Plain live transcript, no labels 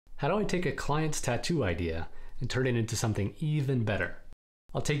How do I take a client's tattoo idea and turn it into something even better?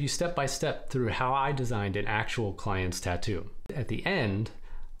 I'll take you step by step through how I designed an actual client's tattoo. At the end,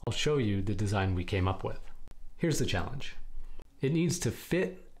 I'll show you the design we came up with. Here's the challenge. It needs to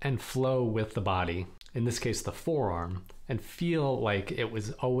fit and flow with the body, in this case the forearm, and feel like it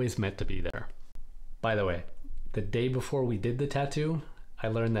was always meant to be there. By the way, the day before we did the tattoo, I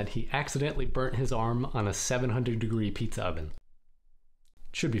learned that he accidentally burnt his arm on a 700-degree pizza oven.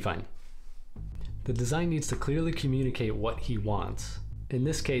 Should be fine. The design needs to clearly communicate what he wants. In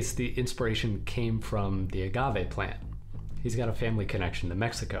this case, the inspiration came from the agave plant. He's got a family connection to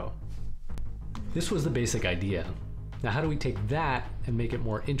Mexico. This was the basic idea. Now how do we take that and make it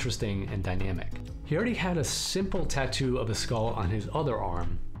more interesting and dynamic? He already had a simple tattoo of a skull on his other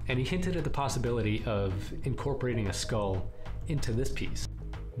arm, and he hinted at the possibility of incorporating a skull into this piece.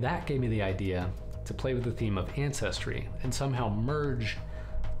 That gave me the idea to play with the theme of ancestry and somehow merge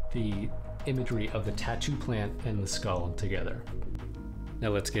the imagery of the tattoo plant and the skull together. Now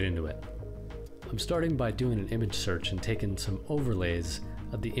let's get into it. I'm starting by doing an image search and taking some overlays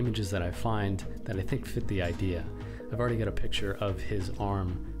of the images that I find that I think fit the idea. I've already got a picture of his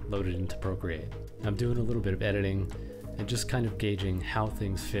arm loaded into Procreate. I'm doing a little bit of editing and just kind of gauging how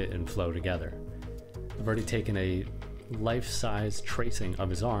things fit and flow together. I've already taken a life-size tracing of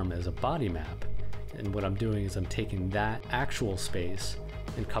his arm as a body map, and what I'm doing is I'm taking that actual space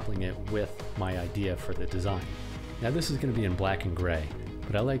and coupling it with my idea for the design. Now this is going to be in black and gray,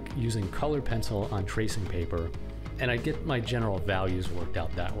 but I like using color pencil on tracing paper, and I get my general values worked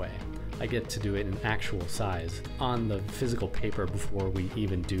out that way. I get to do it in actual size on the physical paper before we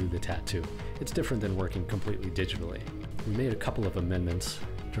even do the tattoo. It's different than working completely digitally. We made a couple of amendments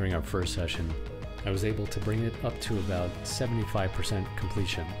during our first session. I was able to bring it up to about 75%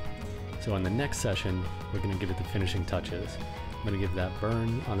 completion. So on the next session, we're going to give it the finishing touches. I'm going to give that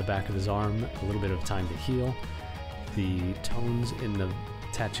burn on the back of his arm a little bit of time to heal. The tones in the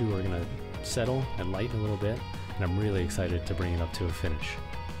tattoo are going to settle and lighten a little bit, and I'm really excited to bring it up to a finish.